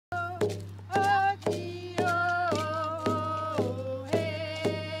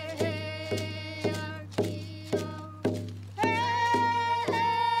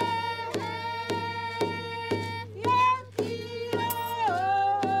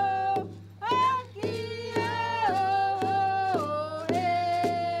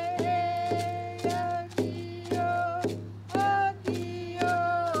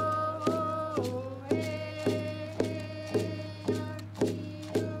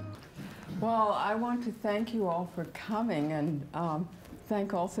Well, I want to thank you all for coming, and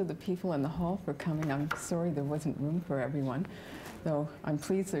thank also the people in the hall for coming. I'm sorry there wasn't room for everyone, though I'm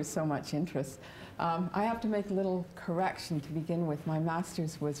pleased there's so much interest. I have to make a little correction to begin with. My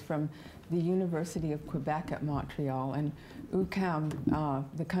master's was from the University of Quebec at Montreal, and UQAM,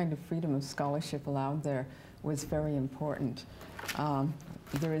 the kind of freedom of scholarship allowed there, was very important.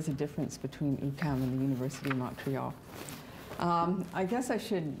 There is a difference between UQAM and the University of Montreal. I guess I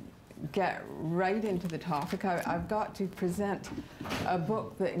should get right into the topic. I've got to present a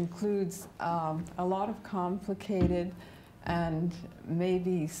book that includes a lot of complicated and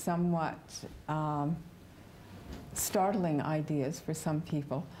maybe somewhat startling ideas for some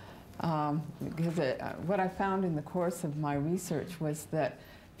people. Because what I found in the course of my research was that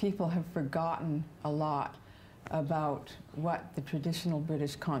people have forgotten a lot about what the traditional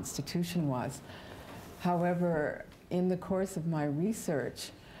British Constitution was. However, in the course of my research,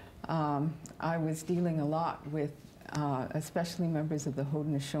 I was dealing a lot with especially members of the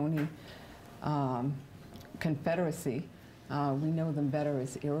Haudenosaunee Confederacy. We know them better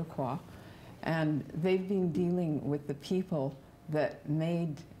as Iroquois. And they've been dealing with the people that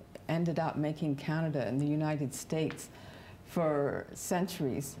ended up making Canada and the United States for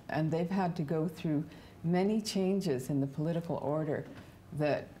centuries. And they've had to go through many changes in the political order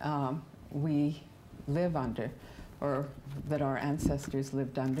that we live under, or that our ancestors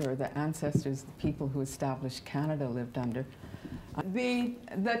lived under, or the ancestors, the people who established Canada, lived under. The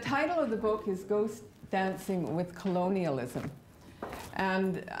title of the book is Ghost Dancing with Colonialism.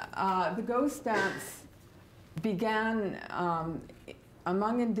 And the ghost dance began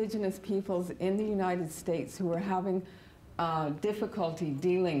among Indigenous peoples in the United States who were having difficulty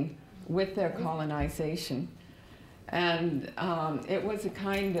dealing with their colonization. And it was a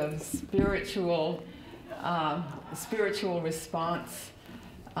kind of spiritual response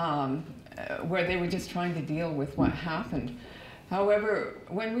where they were just trying to deal with what happened. However,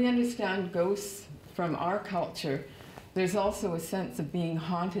 when we understand ghosts from our culture, there's also a sense of being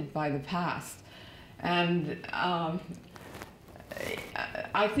haunted by the past. And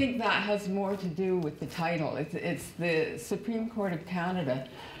I think that has more to do with the title. It's the Supreme Court of Canada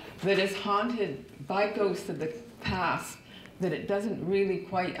that is haunted by ghosts of the past that it doesn't really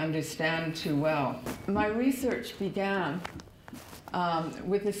quite understand too well. My research began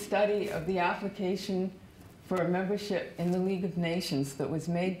with a study of the application for a membership in the League of Nations that was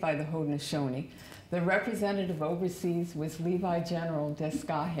made by the Haudenosaunee. The representative overseas was Levi General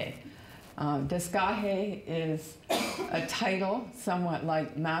Desgahe. Desgahe is a title somewhat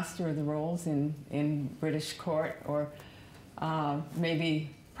like Master of the Rolls in British court, or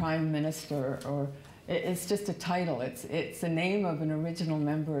maybe Prime Minister, or it's just a title. It's the name of an original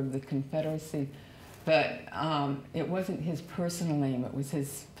member of the Confederacy, but it wasn't his personal name, it was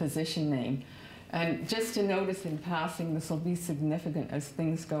his position name. And just to notice in passing, this will be significant as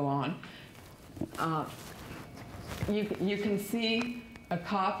things go on. You can see a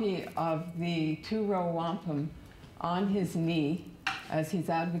copy of the two-row wampum on his knee as he's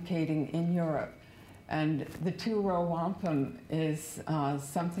advocating in Europe. And the two-row wampum is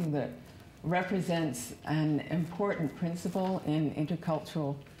something that represents an important principle in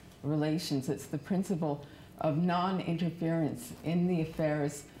intercultural relations. It's the principle of non-interference in the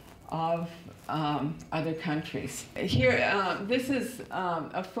affairs of other countries. Here, this is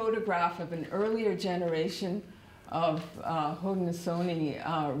a photograph of an earlier generation of Haudenosaunee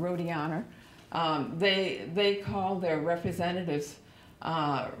Rodianer. They call their representatives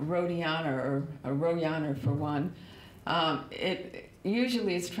Rodianer, or Royaner for one. It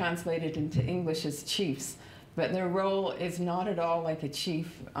usually is translated into English as chiefs, but their role is not at all like a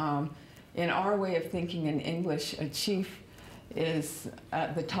chief. In our way of thinking in English, a chief is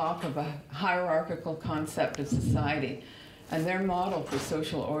at the top of a hierarchical concept of society, and their model for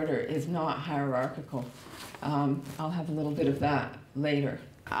social order is not hierarchical. I'll have a little bit of that later.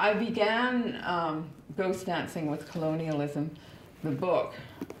 I began Ghost Dancing with Colonialism, the book,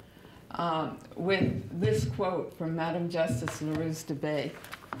 with this quote from Madame Justice LaRousse de Bay.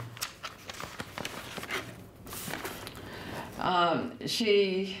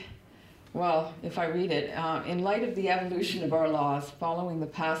 Well, if I read it, in light of the evolution of our laws following the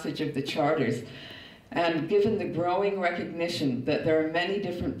passage of the charters, and given the growing recognition that there are many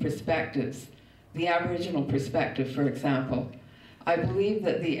different perspectives, the Aboriginal perspective, for example, I believe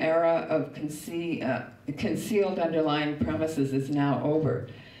that the era of concealed underlying premises is now over.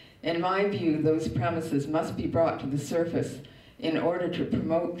 In my view, those premises must be brought to the surface in order to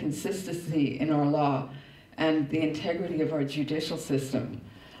promote consistency in our law and the integrity of our judicial system.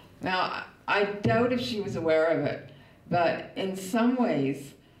 Now, I doubt if she was aware of it, but in some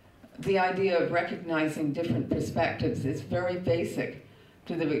ways, the idea of recognizing different perspectives is very basic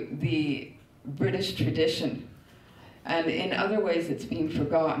to the British tradition. And in other ways, it's been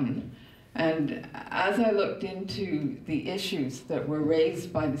forgotten. And as I looked into the issues that were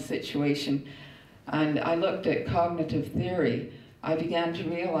raised by the situation, and I looked at cognitive theory, I began to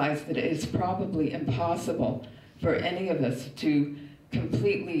realize that it is probably impossible for any of us to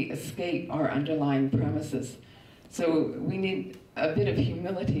completely escape our underlying premises. So we need a bit of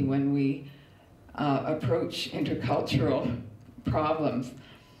humility when we approach intercultural problems.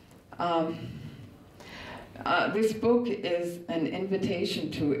 This book is an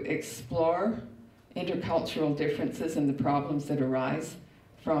invitation to explore intercultural differences and the problems that arise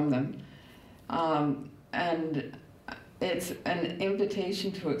from them. And it's an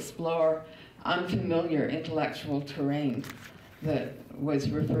invitation to explore unfamiliar intellectual terrain that was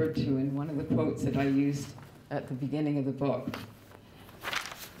referred to in one of the quotes that I used at the beginning of the book.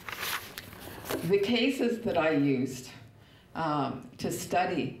 The cases that I used to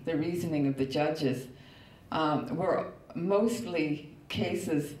study the reasoning of the judges were mostly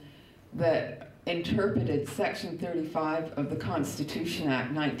cases that interpreted Section 35 of the Constitution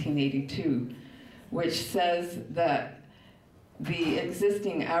Act 1982, which says that the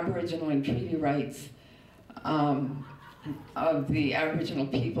existing Aboriginal and treaty rights of the Aboriginal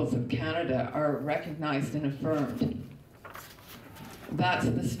peoples of Canada are recognized and affirmed. That's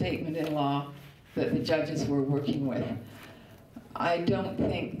the statement in law that the judges were working with. I don't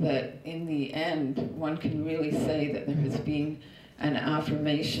think that in the end one can really say that there has been an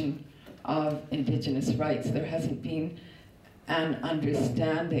affirmation of Indigenous rights. There hasn't been an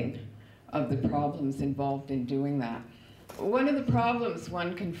understanding of the problems involved in doing that. One of the problems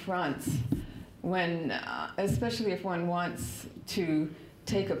one confronts when, especially if one wants to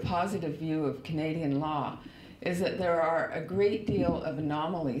take a positive view of Canadian law, is that there are a great deal of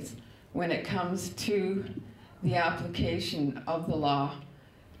anomalies when it comes to the application of the law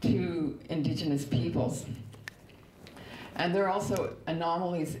to Indigenous peoples. And there are also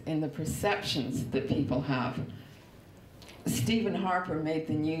anomalies in the perceptions that people have. Stephen Harper made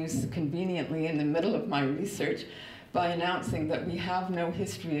the news conveniently in the middle of my research by announcing that we have no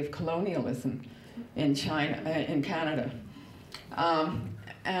history of colonialism in Canada.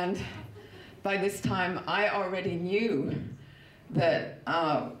 And by this time, I already knew that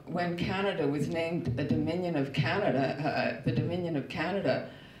when Canada was named a Dominion of Canada, the Dominion of Canada,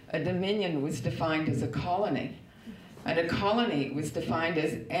 a Dominion was defined as a colony. And a colony was defined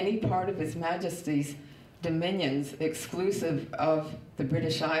as any part of His Majesty's dominions exclusive of the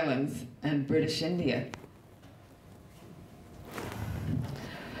British Islands and British India.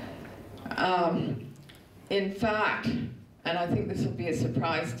 In fact, and I think this will be a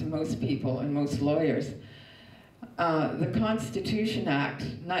surprise to most people and most lawyers, the Constitution Act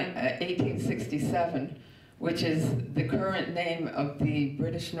 1867, which is the current name of the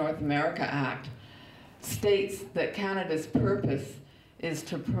British North America Act, states that Canada's purpose is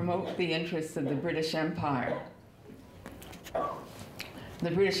to promote the interests of the British Empire.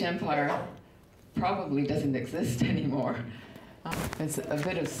 The British Empire probably doesn't exist anymore. There's a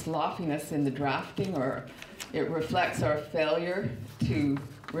bit of slopiness in the drafting, or it reflects our failure to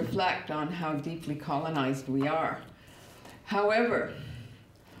reflect on how deeply colonized we are. However,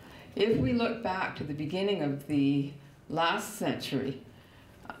 if we look back to the beginning of the last century,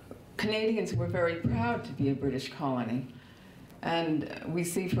 Canadians were very proud to be a British colony. And we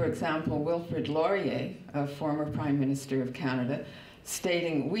see, for example, Wilfrid Laurier, a former Prime Minister of Canada,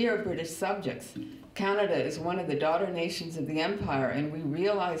 stating, "We are British subjects. Canada is one of the daughter nations of the Empire, and we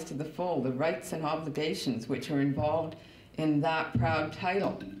realize to the full the rights and obligations which are involved in that proud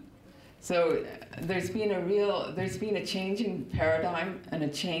title." So there's been a change in paradigm and a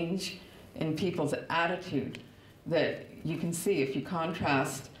change in people's attitude that you can see if you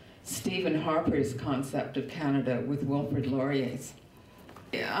contrast Stephen Harper's concept of Canada with Wilfrid Laurier's.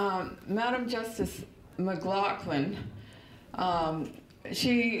 Madam Justice McLaughlin, I'm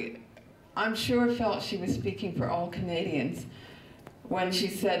sure felt she was speaking for all Canadians when she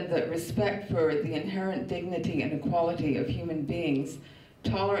said that respect for the inherent dignity and equality of human beings,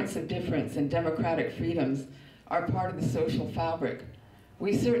 tolerance of difference, and democratic freedoms are part of the social fabric.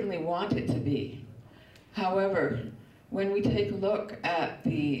 We certainly want it to be. However, when we take a look at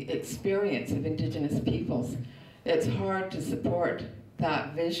the experience of Indigenous peoples, it's hard to support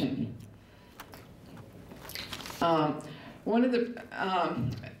that vision.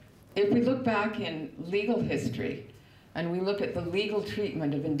 If we look back in legal history and we look at the legal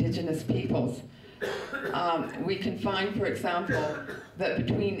treatment of Indigenous peoples, we can find, for example, that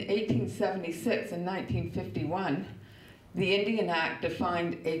between 1876 and 1951, the Indian Act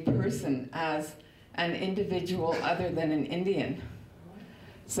defined a person as an individual other than an Indian.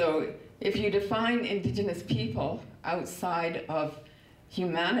 So if you define Indigenous people outside of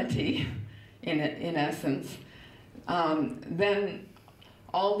humanity, in essence, then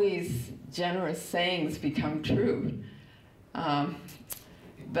all these generous sayings become true.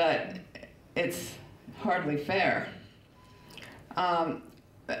 But it's hardly fair.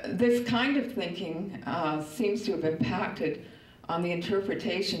 This kind of thinking seems to have impacted on the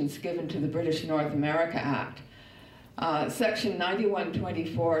interpretations given to the British North America Act. Section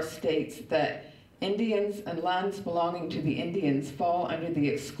 9124 states that Indians and lands belonging to the Indians fall under the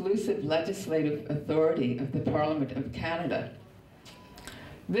exclusive legislative authority of the Parliament of Canada.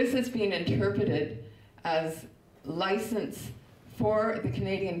 This has been interpreted as license for the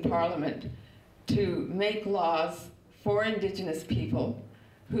Canadian Parliament to make laws for Indigenous people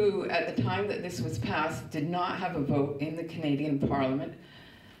who, at the time that this was passed, did not have a vote in the Canadian Parliament,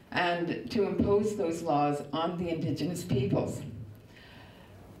 and to impose those laws on the Indigenous peoples.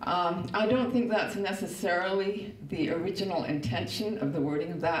 I don't think that's necessarily the original intention of the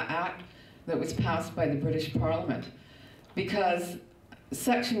wording of that act that was passed by the British Parliament, because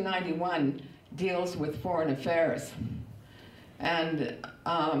Section 91 deals with foreign affairs. And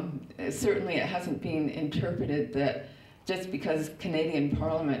certainly it hasn't been interpreted that just because Canadian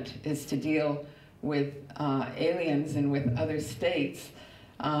Parliament is to deal with aliens and with other states,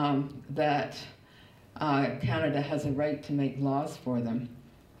 that Canada has a right to make laws for them.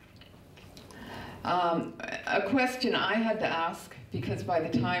 A question I had to ask, because by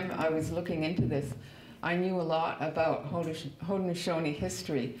the time I was looking into this, I knew a lot about Haudenosaunee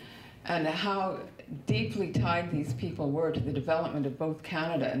history and how deeply tied these people were to the development of both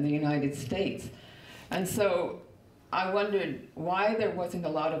Canada and the United States. And so I wondered why there wasn't a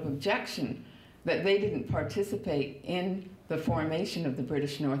lot of objection that they didn't participate in the formation of the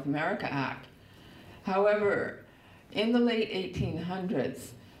British North America Act. However, in the late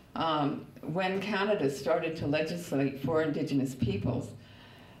 1800s, when Canada started to legislate for Indigenous peoples,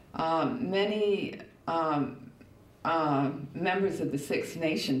 many members of the Six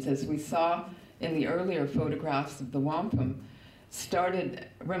Nations, as we saw in the earlier photographs of the wampum, started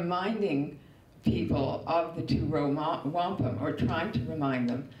reminding people of the two-row wampum, or trying to remind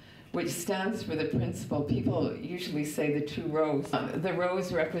them, which stands for the principle. People usually say the two rows. The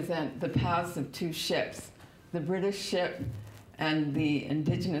rows represent the paths of two ships, the British ship and the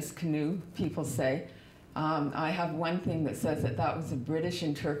Indigenous canoe, people say. I have one thing that says that that was a British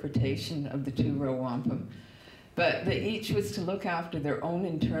interpretation of the two-row wampum, but that each was to look after their own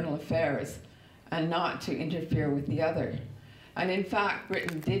internal affairs and not to interfere with the other. And in fact,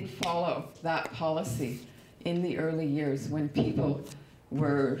 Britain did follow that policy in the early years when people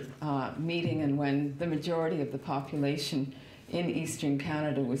were meeting and when the majority of the population in Eastern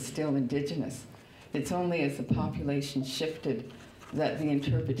Canada was still Indigenous. It's only as the population shifted that the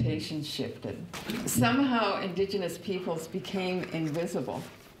interpretation shifted. Somehow Indigenous peoples became invisible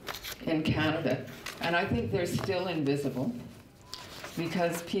in Canada, and I think they're still invisible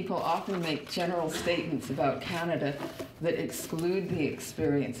because people often make general statements about Canada that exclude the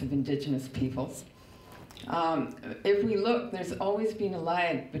experience of Indigenous peoples. If we look, there's always been a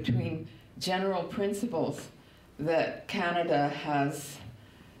lag between general principles that Canada has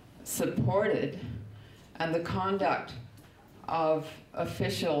supported and the conduct of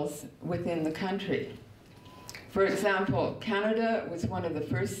officials within the country. For example, Canada was one of the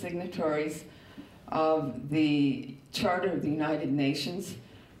first signatories of the Charter of the United Nations,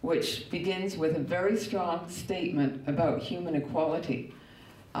 which begins with a very strong statement about human equality.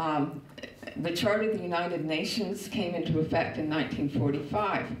 The Charter of the United Nations came into effect in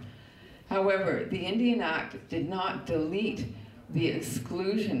 1945. However, the Indian Act did not delete the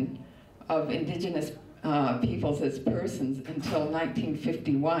exclusion of Indigenous peoples as persons until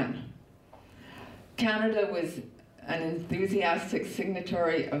 1951. Canada was an enthusiastic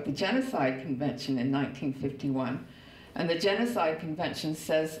signatory of the Genocide Convention in 1951, and the Genocide Convention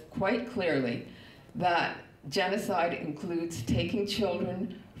says quite clearly that genocide includes taking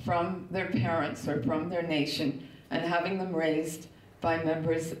children from their parents or from their nation and having them raised by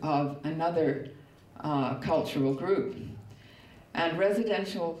members of another cultural group. And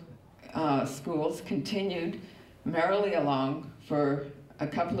residential schools continued merrily along for a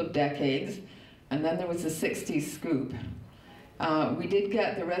couple of decades, and then there was a 60s scoop. We did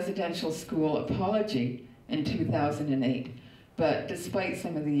get the residential school apology in 2008, but despite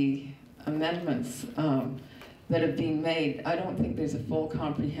some of the amendments that have been made, I don't think there's a full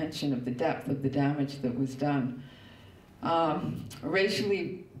comprehension of the depth of the damage that was done.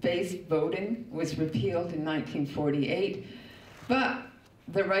 Racially based voting was repealed in 1948, but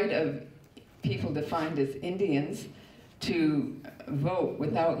the right of people defined as Indians to vote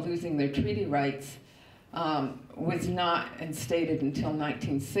without losing their treaty rights was not instated until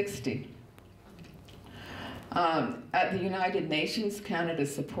 1960. At the United Nations, Canada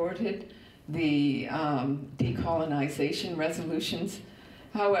supported the decolonization resolutions.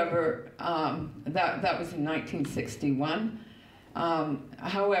 However, that was in 1961.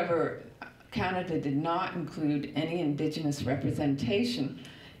 However, Canada did not include any Indigenous representation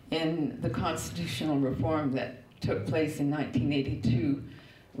in the constitutional reform that took place in 1982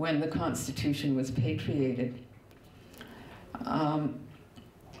 when the Constitution was patriated.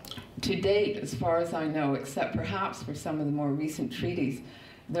 To date, as far as I know, except perhaps for some of the more recent treaties,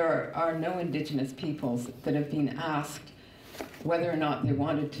 there are no Indigenous peoples that have been asked whether or not they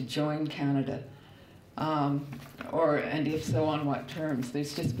wanted to join Canada, and if so, on what terms.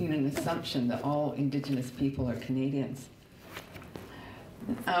 There's just been an assumption that all Indigenous people are Canadians.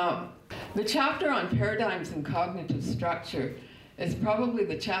 The chapter on paradigms and cognitive structure is probably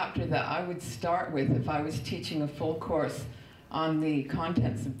the chapter that I would start with if I was teaching a full course on the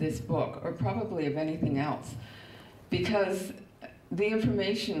contents of this book, or probably of anything else, because the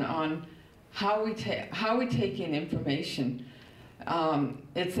information on how we take in information,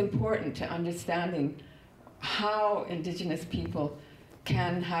 it's important to understanding how Indigenous people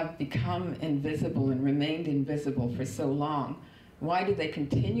can have become invisible and remained invisible for so long. Why do they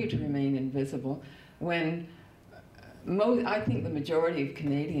continue to remain invisible when I think the majority of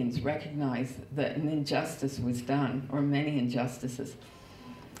Canadians recognize that an injustice was done, or many injustices.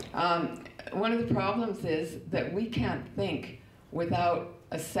 One of the problems is that we can't think without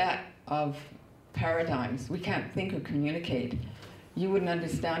a set of paradigms. We can't think or communicate. You wouldn't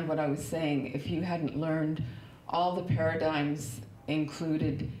understand what I was saying if you hadn't learned all the paradigms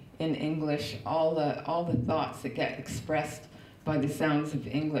included in English, all the thoughts that get expressed by the sounds of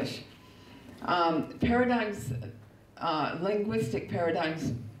English. Linguistic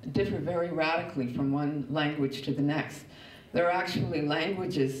paradigms differ very radically from one language to the next. There are actually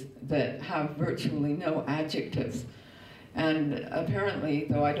languages that have virtually no adjectives. And apparently,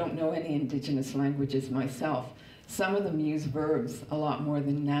 though I don't know any Indigenous languages myself, some of them use verbs a lot more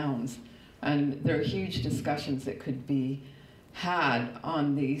than nouns. And there are huge discussions that could be had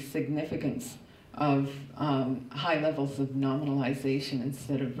on the significance of high levels of nominalization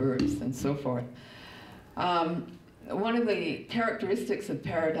instead of verbs and so forth. One of the characteristics of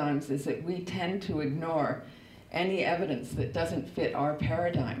paradigms is that we tend to ignore any evidence that doesn't fit our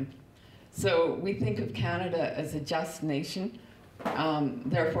paradigm. So we think of Canada as a just nation.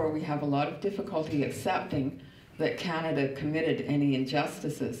 Therefore, we have a lot of difficulty accepting that Canada committed any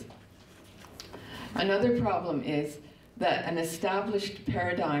injustices. Another problem is that an established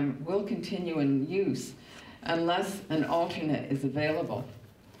paradigm will continue in use unless an alternate is available.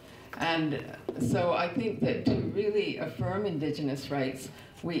 And so I think that to really affirm Indigenous rights,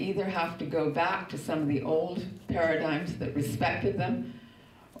 we either have to go back to some of the old paradigms that respected them,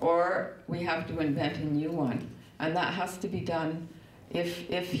 or we have to invent a new one. And that has to be done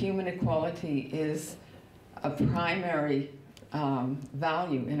if human equality is a primary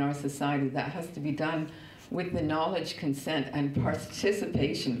value in our society. That has to be done with the knowledge, consent, and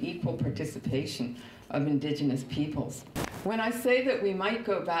participation, equal participation of Indigenous peoples. When I say that we might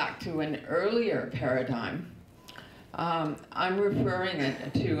go back to an earlier paradigm, I'm referring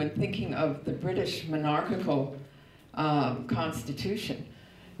to and thinking of the British monarchical constitution.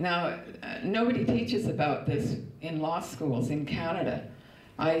 Now, nobody teaches about this in law schools in Canada.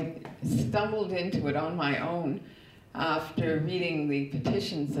 I stumbled into it on my own after reading the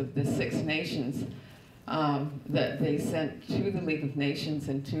petitions of the Six Nations that they sent to the League of Nations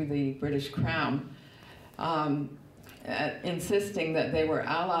and to the British Crown, insisting that they were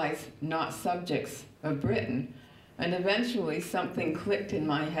allies, not subjects of Britain. And eventually something clicked in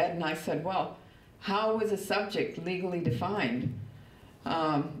my head and I said, well, how was a subject legally defined?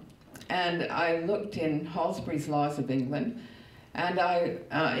 And I looked in Halsbury's Laws of England, and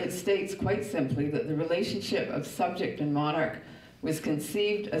it states quite simply that the relationship of subject and monarch was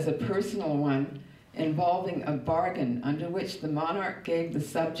conceived as a personal one involving a bargain under which the monarch gave the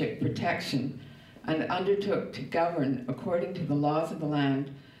subject protection and undertook to govern according to the laws of the land,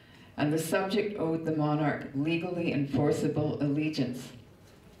 and the subject owed the monarch legally enforceable allegiance.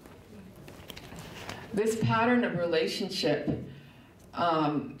 This pattern of relationship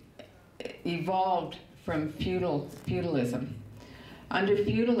evolved from feudalism. Under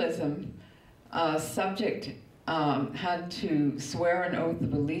feudalism, a subject had to swear an oath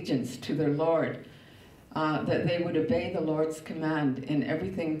of allegiance to their lord, that they would obey the Lord's command in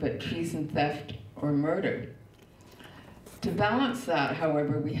everything but treason, theft, or murder. To balance that,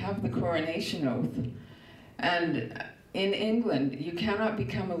 however, we have the coronation oath. And in England, you cannot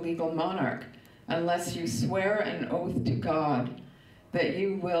become a legal monarch unless you swear an oath to God that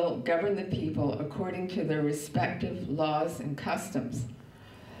you will govern the people according to their respective laws and customs.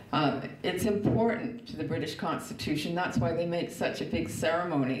 It's important to the British Constitution. That's why they make such a big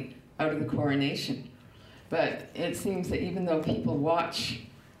ceremony out of the coronation. But it seems that even though people watch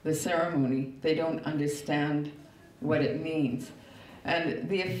the ceremony, they don't understand what it means. And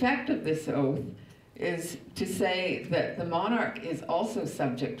the effect of this oath is to say that the monarch is also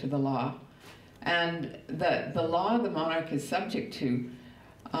subject to the law, and that the law the monarch is subject to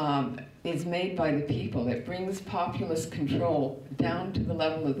is made by the people. It brings populist control down to the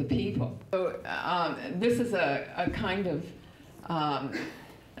level of the people. So this is a kind of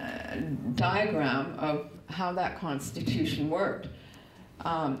diagram of how that constitution worked.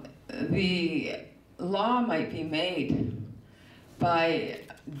 The law might be made by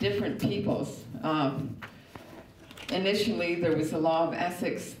different peoples. Initially, there was the law of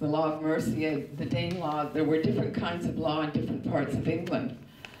Essex, the law of Mercia, the Danelaw. There were different kinds of law in different parts of England.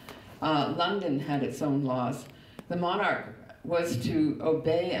 London had its own laws. The monarch was to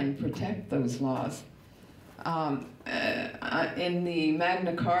obey and protect those laws. In the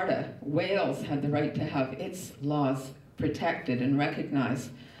Magna Carta, Wales had the right to have its laws protected and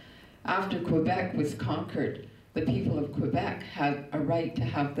recognized. After Quebec was conquered, the people of Quebec had a right to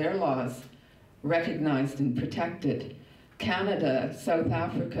have their laws recognized and protected. Canada, South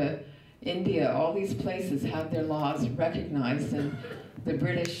Africa, India, all these places had their laws recognized, and the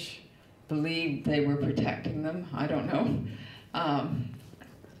British believed they were protecting them. I don't know.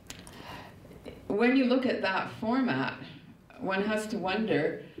 When you look at that format, one has to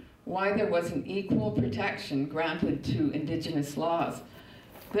wonder why there wasn't equal protection granted to Indigenous laws.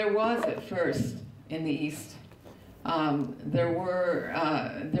 There was at first in the East. There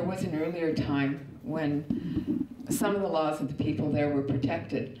was an earlier time when some of the laws of the people there were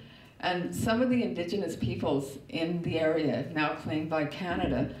protected. And some of the Indigenous peoples in the area, now claimed by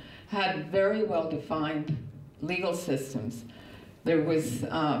Canada, had very well-defined legal systems. There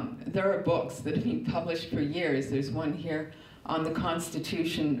are books that have been published for years. There's one here on the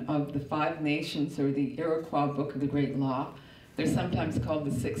Constitution of the Five Nations, or the Iroquois Book of the Great Law. They're sometimes called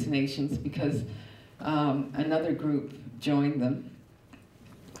the Six Nations because another group joined them.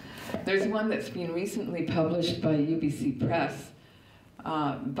 There's one that's been recently published by UBC Press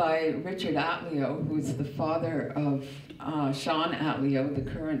by Richard Atleo, who's the father of Sean Atleo, the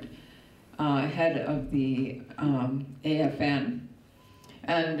current head of the AFN.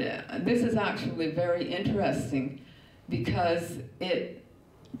 And this is actually very interesting because it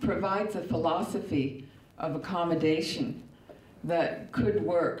provides a philosophy of accommodation that could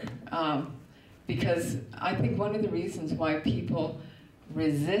work. Because I think one of the reasons why people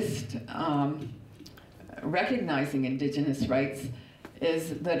resist recognizing Indigenous rights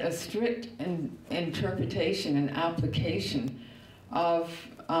is that a strict interpretation and application of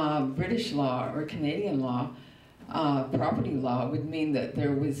British law or Canadian law, property law, would mean that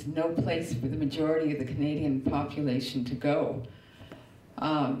there was no place for the majority of the Canadian population to go.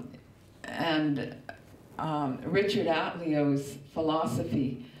 Richard Atleo's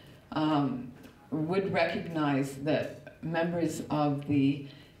philosophy would recognize that members of the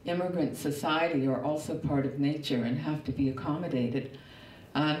immigrant society are also part of nature and have to be accommodated,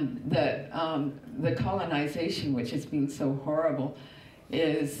 and that the colonization, which has been so horrible,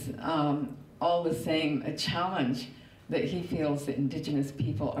 is all the same a challenge that he feels that Indigenous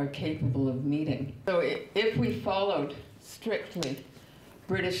people are capable of meeting. So if we followed strictly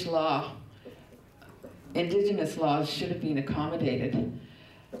British law, Indigenous laws should have been accommodated.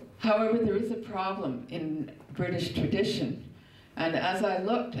 However, there is a problem in British tradition. And as I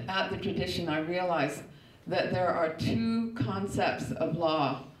looked at the tradition, I realized that there are two concepts of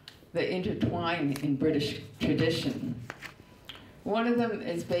law that intertwine in British tradition. One of them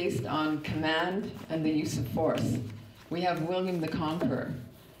is based on command and the use of force. We have William the Conqueror.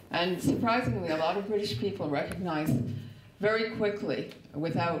 And surprisingly, a lot of British people recognize very quickly,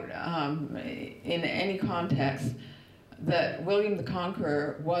 without in any context, that William the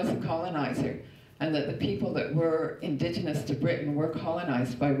Conqueror was a colonizer, and that the people that were indigenous to Britain were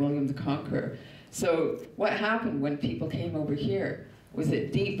colonized by William the Conqueror. So what happened when people came over here was a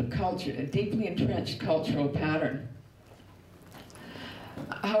deeply entrenched cultural pattern.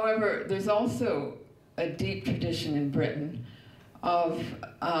 However, there's also a deep tradition in Britain of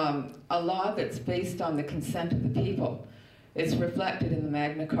a law that's based on the consent of the people. It's reflected in the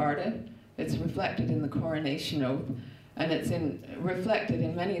Magna Carta, It's reflected in the coronation oath, and it's reflected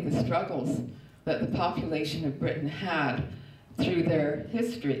in many of the struggles that the population of Britain had through their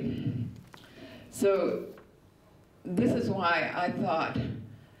history. So this is why I thought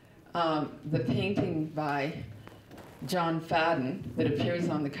the painting by John Fadden that appears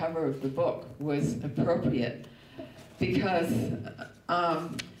on the cover of the book was appropriate, because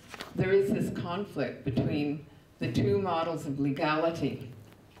there is this conflict between the two models of legality.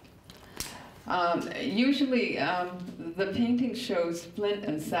 Usually the painting shows flint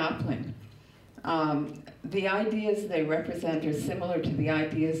and sapling. The ideas they represent are similar to the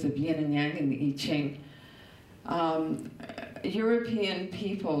ideas of yin and yang in the I Ching. European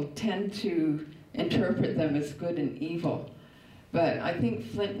people tend to interpret them as good and evil, but I think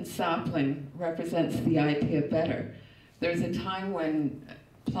flint and sapling represents the idea better. There's a time when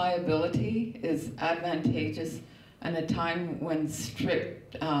pliability is advantageous and a time when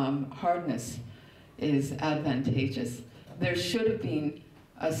strict hardness is advantageous. There should have been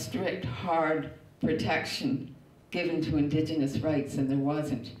a strict, hard protection given to Indigenous rights, and there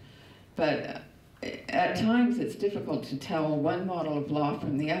wasn't. But at times it's difficult to tell one model of law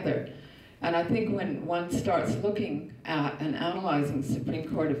from the other. And I think when one starts looking at and analyzing Supreme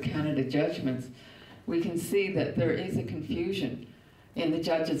Court of Canada judgments, we can see that there is a confusion in the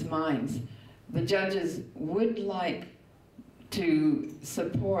judges' minds. The judges would like to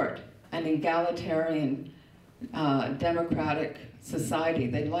support an egalitarian democratic society.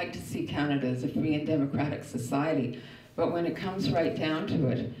 They'd like to see Canada as a free and democratic society. But when it comes right down to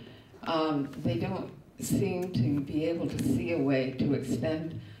it, they don't seem to be able to see a way to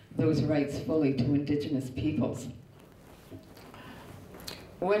extend those rights fully to Indigenous peoples.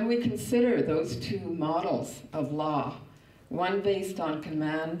 When we consider those two models of law, one based on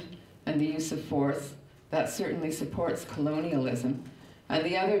command and the use of force, that certainly supports colonialism, and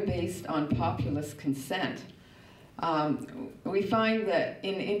the other based on populist consent, we find that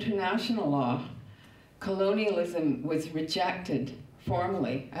in international law, colonialism was rejected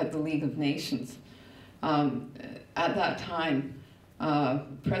formally at the League of Nations. At that time,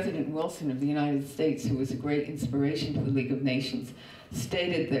 President Wilson of the United States, who was a great inspiration to the League of Nations,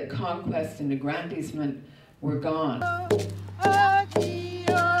 stated that conquest and aggrandizement were gone.